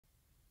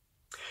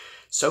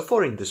So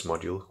far in this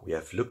module, we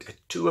have looked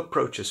at two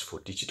approaches for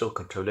digital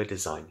controller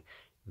design,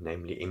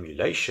 namely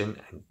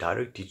emulation and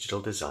direct digital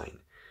design.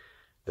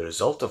 The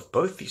result of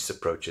both these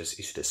approaches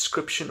is a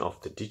description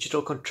of the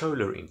digital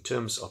controller in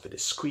terms of a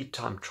discrete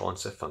time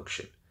transfer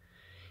function.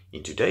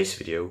 In today's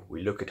video,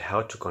 we look at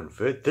how to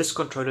convert this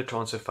controller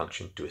transfer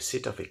function to a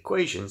set of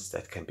equations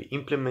that can be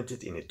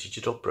implemented in a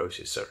digital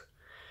processor.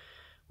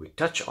 We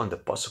touch on the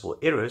possible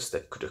errors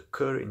that could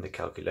occur in the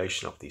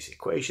calculation of these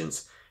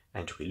equations,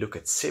 and we look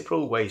at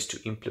several ways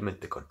to implement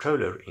the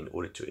controller in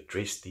order to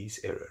address these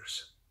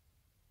errors.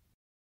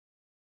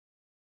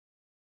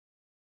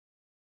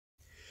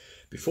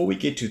 Before we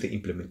get to the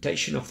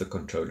implementation of the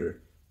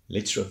controller,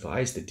 let's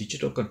revise the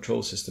digital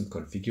control system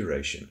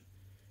configuration.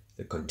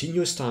 The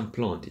continuous time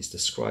plant is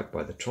described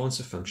by the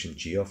transfer function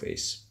g of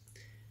s.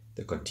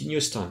 The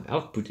continuous time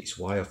output is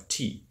y of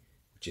t,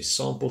 which is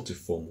sampled to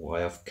form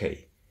y of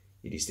k.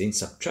 It is then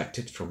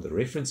subtracted from the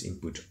reference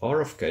input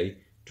r of k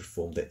to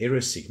form the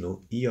error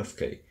signal e of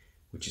k,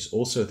 which is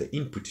also the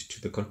input to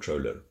the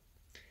controller.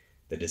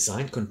 The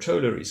designed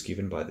controller is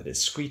given by the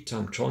discrete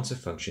time transfer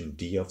function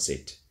d of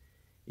z.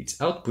 Its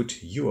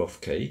output u of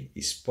k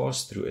is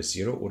passed through a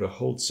zero-order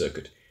hold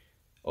circuit,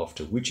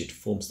 after which it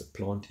forms the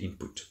plant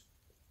input.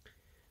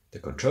 The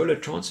controller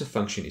transfer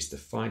function is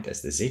defined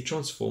as the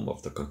z-transform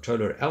of the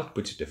controller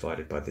output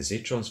divided by the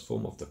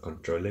z-transform of the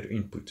controller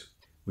input,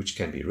 which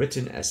can be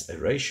written as a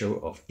ratio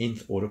of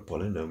nth order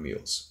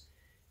polynomials.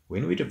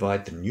 When we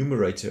divide the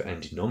numerator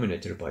and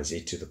denominator by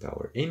z to the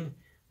power n,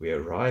 we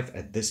arrive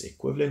at this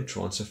equivalent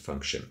transfer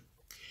function.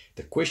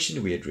 The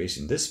question we address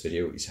in this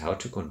video is how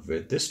to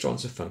convert this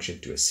transfer function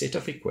to a set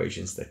of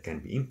equations that can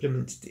be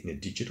implemented in a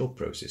digital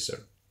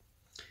processor.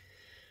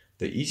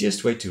 The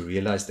easiest way to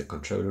realize the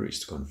controller is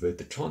to convert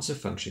the transfer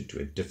function to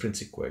a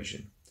difference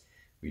equation.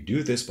 We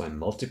do this by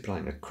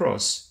multiplying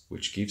across,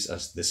 which gives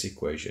us this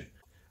equation,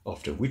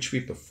 after which we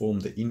perform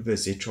the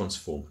inverse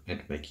z-transform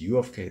and make u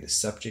of k the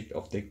subject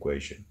of the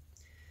equation.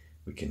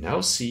 We can now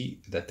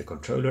see that the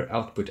controller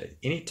output at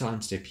any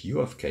time step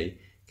u of k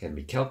can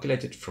be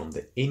calculated from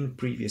the n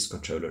previous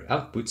controller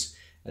outputs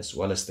as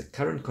well as the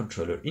current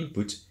controller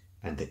input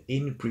and the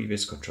n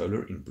previous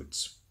controller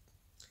inputs.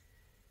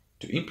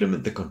 To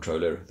implement the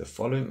controller, the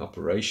following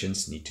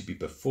operations need to be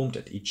performed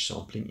at each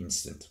sampling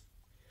instant.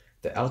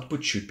 The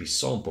output should be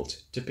sampled,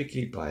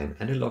 typically by an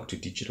analog to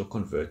digital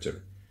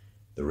converter.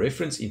 The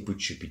reference input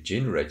should be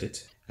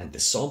generated and the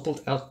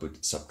sampled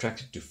output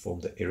subtracted to form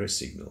the error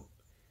signal.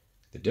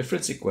 The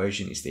difference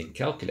equation is then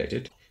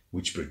calculated,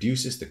 which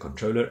produces the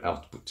controller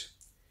output.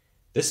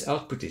 This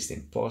output is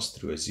then passed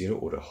through a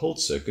zero-order hold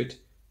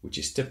circuit, which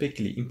is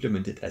typically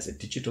implemented as a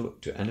digital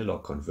to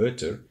analog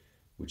converter,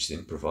 which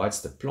then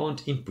provides the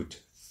plant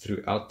input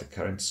throughout the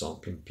current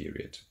sampling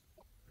period.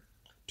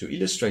 To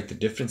illustrate the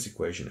difference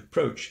equation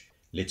approach,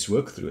 let's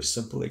work through a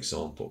simple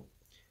example.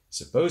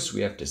 Suppose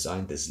we have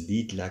designed this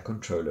lead lag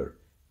controller,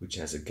 which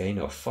has a gain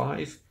of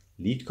 5,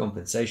 lead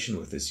compensation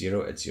with a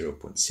 0 at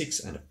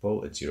 0.6 and a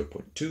pole at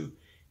 0.2,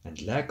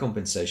 and lag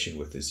compensation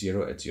with a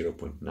 0 at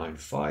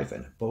 0.95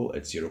 and a pole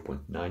at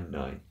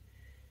 0.99.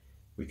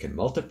 We can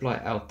multiply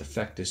out the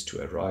factors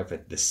to arrive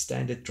at the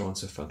standard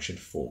transfer function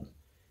form.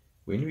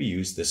 When we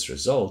use this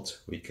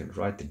result, we can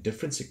write the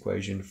difference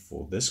equation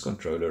for this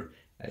controller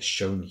as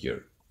shown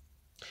here.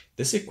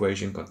 This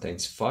equation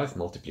contains 5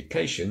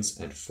 multiplications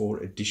and 4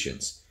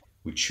 additions,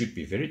 which should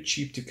be very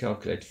cheap to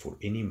calculate for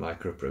any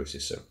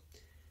microprocessor.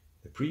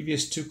 The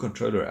previous 2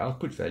 controller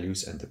output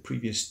values and the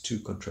previous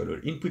 2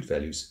 controller input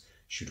values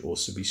should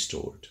also be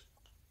stored.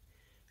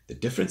 The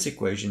difference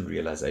equation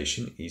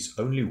realization is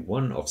only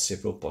one of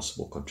several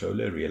possible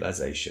controller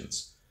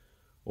realizations.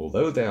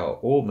 Although they are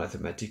all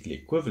mathematically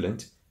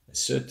equivalent, a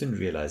certain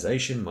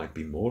realization might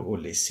be more or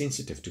less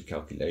sensitive to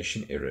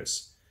calculation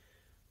errors.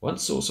 One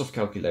source of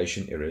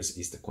calculation errors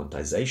is the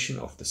quantization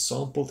of the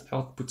sampled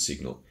output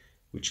signal,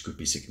 which could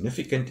be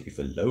significant if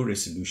a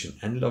low-resolution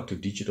analog to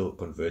digital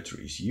converter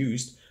is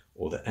used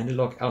or the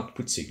analog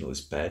output signal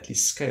is badly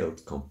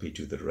scaled compared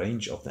to the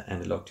range of the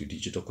analog to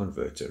digital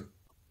converter.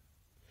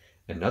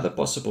 Another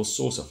possible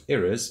source of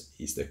errors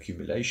is the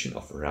accumulation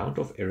of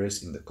round-off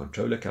errors in the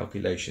controller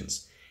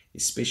calculations,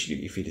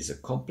 especially if it is a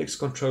complex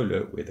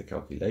controller where the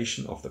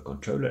calculation of the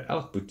controller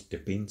output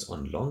depends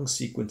on long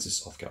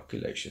sequences of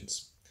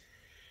calculations.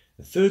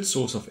 The third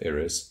source of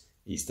errors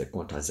is the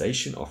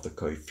quantization of the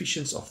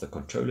coefficients of the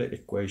controller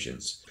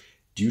equations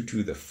due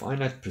to the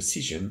finite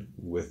precision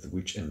with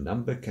which a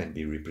number can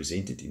be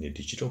represented in a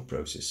digital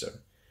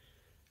processor.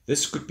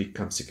 This could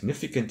become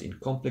significant in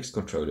complex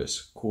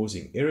controllers,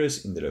 causing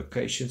errors in the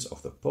locations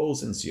of the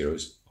poles and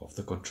zeros of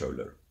the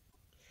controller.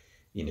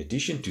 In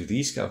addition to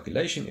these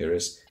calculation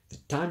errors, the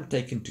time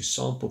taken to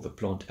sample the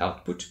plant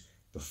output,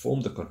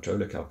 perform the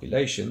controller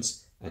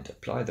calculations, and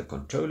apply the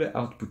controller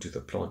output to the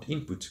plant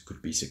input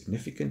could be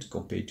significant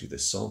compared to the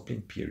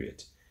sampling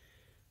period.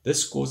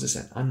 This causes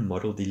an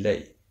unmodeled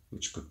delay,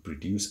 which could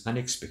produce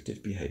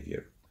unexpected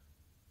behavior.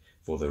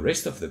 For the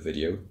rest of the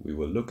video, we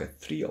will look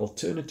at 3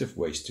 alternative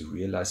ways to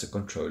realize a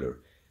controller,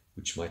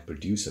 which might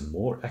produce a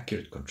more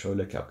accurate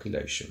controller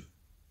calculation.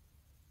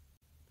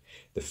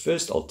 The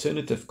first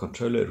alternative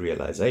controller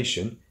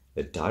realization,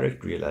 the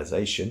direct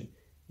realization,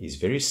 is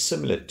very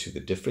similar to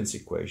the difference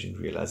equation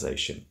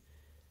realization.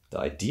 The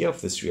idea of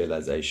this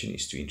realization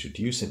is to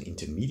introduce an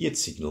intermediate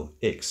signal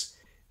x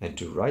and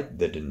to write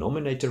the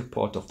denominator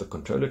part of the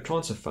controller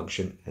transfer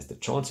function as the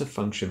transfer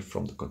function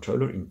from the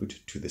controller input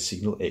to the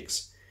signal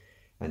x,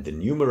 and the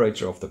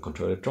numerator of the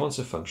controller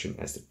transfer function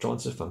as the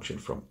transfer function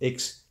from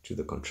x to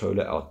the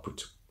controller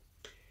output.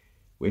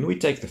 When we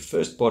take the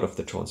first part of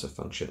the transfer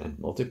function and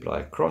multiply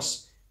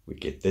across, we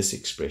get this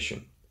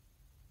expression.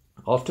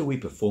 After we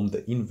perform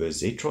the inverse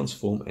Z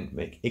transform and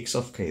make x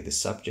of k the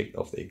subject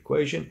of the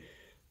equation,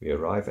 we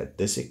arrive at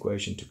this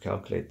equation to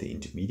calculate the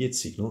intermediate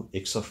signal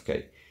x of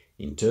k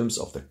in terms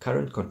of the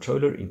current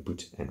controller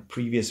input and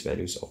previous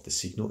values of the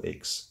signal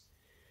x.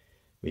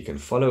 We can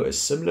follow a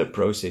similar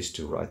process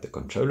to write the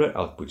controller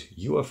output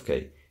u of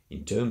k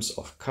in terms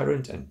of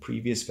current and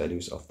previous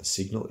values of the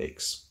signal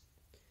x.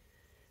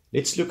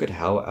 Let's look at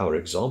how our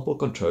example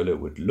controller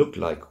would look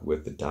like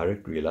with the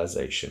direct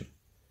realization.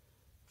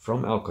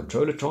 From our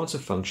controller transfer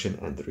function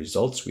and the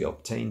results we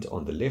obtained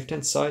on the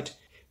left-hand side,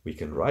 we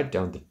can write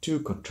down the two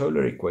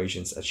controller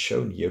equations as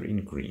shown here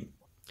in green.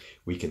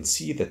 We can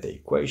see that the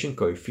equation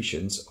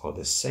coefficients are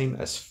the same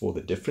as for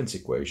the difference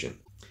equation,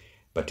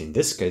 but in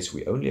this case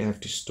we only have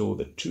to store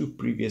the two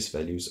previous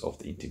values of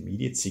the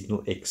intermediate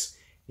signal x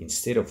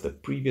instead of the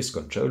previous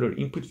controller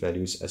input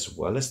values as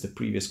well as the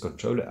previous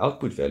controller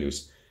output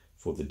values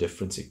for the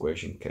difference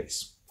equation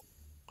case.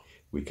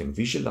 We can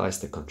visualize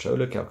the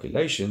controller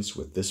calculations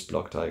with this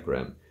block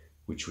diagram,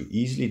 which we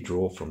easily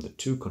draw from the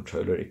two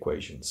controller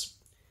equations.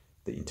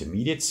 The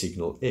intermediate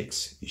signal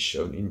x is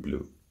shown in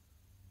blue.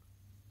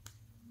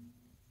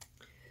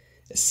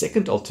 A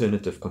second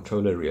alternative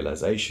controller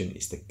realization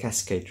is the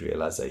cascade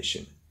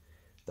realization.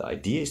 The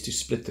idea is to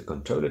split the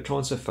controller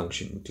transfer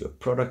function into a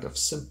product of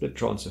simpler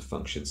transfer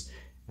functions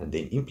and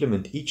then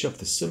implement each of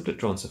the simpler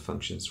transfer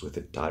functions with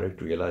a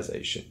direct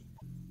realization.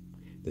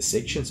 The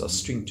sections are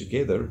stringed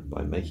together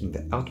by making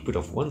the output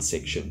of one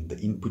section the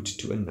input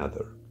to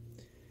another.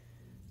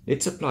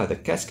 Let's apply the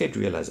cascade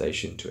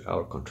realization to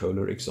our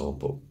controller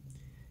example.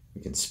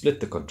 We can split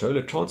the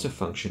controller transfer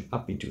function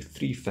up into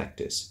three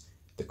factors: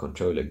 the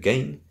controller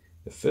gain,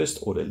 the first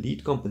order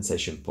lead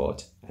compensation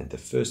part, and the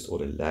first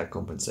order lag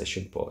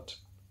compensation part.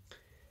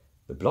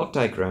 The block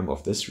diagram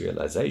of this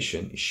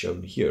realization is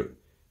shown here,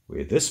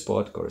 where this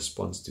part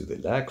corresponds to the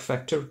lag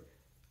factor,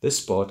 this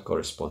part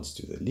corresponds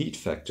to the lead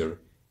factor,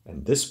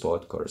 and this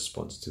part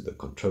corresponds to the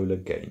controller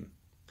gain.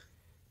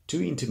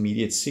 Two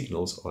intermediate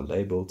signals are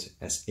labeled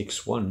as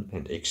x1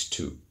 and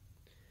x2.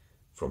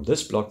 From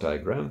this block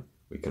diagram,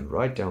 we can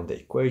write down the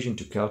equation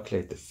to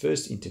calculate the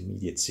first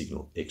intermediate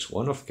signal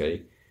x1 of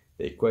k,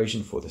 the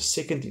equation for the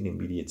second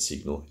intermediate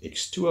signal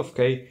x2 of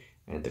k,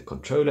 and the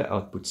controller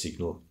output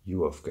signal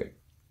u of k.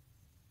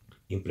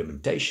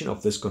 Implementation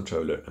of this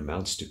controller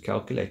amounts to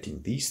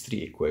calculating these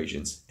three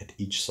equations at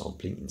each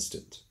sampling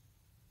instant.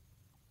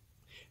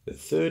 The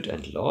third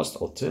and last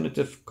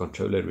alternative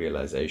controller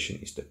realization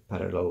is the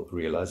parallel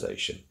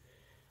realization.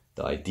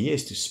 The idea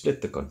is to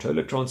split the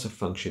controller transfer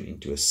function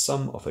into a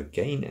sum of a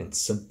gain and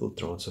simple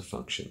transfer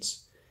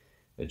functions.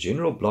 A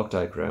general block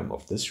diagram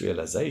of this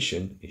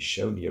realization is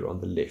shown here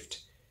on the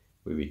left,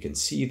 where we can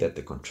see that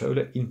the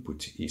controller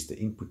input is the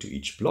input to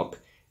each block,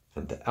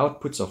 and the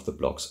outputs of the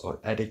blocks are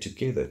added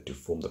together to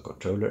form the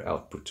controller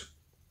output.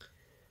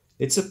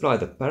 Let's apply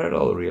the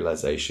parallel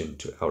realization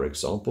to our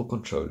example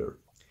controller.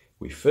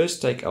 We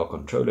first take our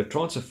controller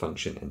transfer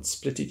function and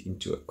split it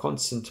into a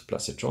constant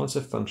plus a transfer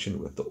function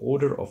with the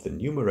order of the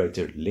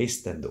numerator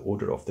less than the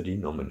order of the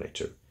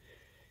denominator.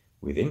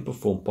 We then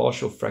perform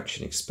partial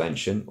fraction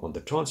expansion on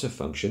the transfer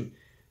function,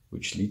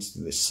 which leads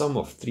to the sum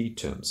of three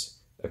terms,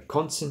 a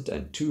constant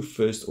and two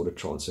first order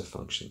transfer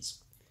functions.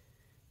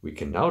 We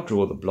can now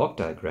draw the block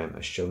diagram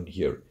as shown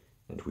here,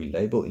 and we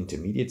label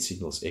intermediate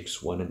signals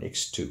x1 and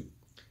x2.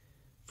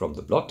 From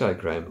the block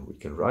diagram, we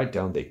can write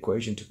down the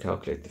equation to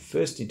calculate the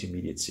first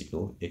intermediate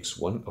signal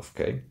x1 of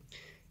k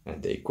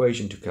and the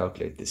equation to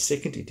calculate the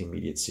second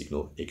intermediate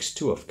signal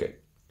x2 of k.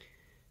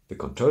 The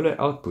controller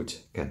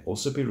output can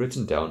also be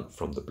written down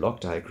from the block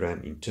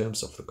diagram in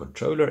terms of the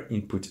controller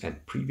input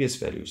and previous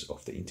values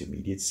of the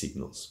intermediate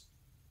signals.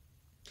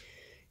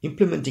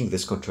 Implementing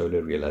this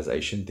controller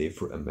realization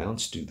therefore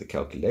amounts to the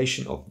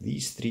calculation of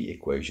these three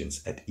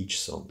equations at each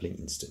sampling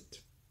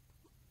instant.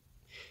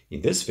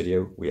 In this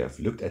video, we have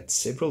looked at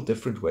several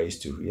different ways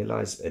to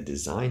realize a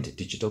designed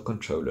digital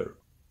controller.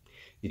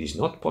 It is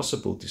not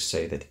possible to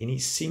say that any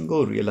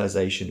single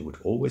realization would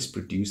always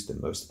produce the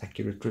most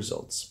accurate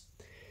results.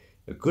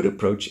 A good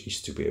approach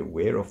is to be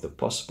aware of the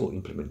possible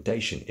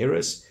implementation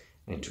errors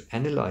and to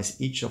analyze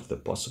each of the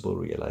possible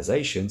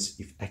realizations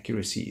if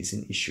accuracy is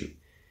an issue,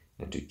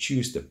 and to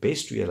choose the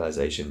best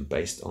realization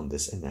based on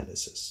this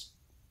analysis.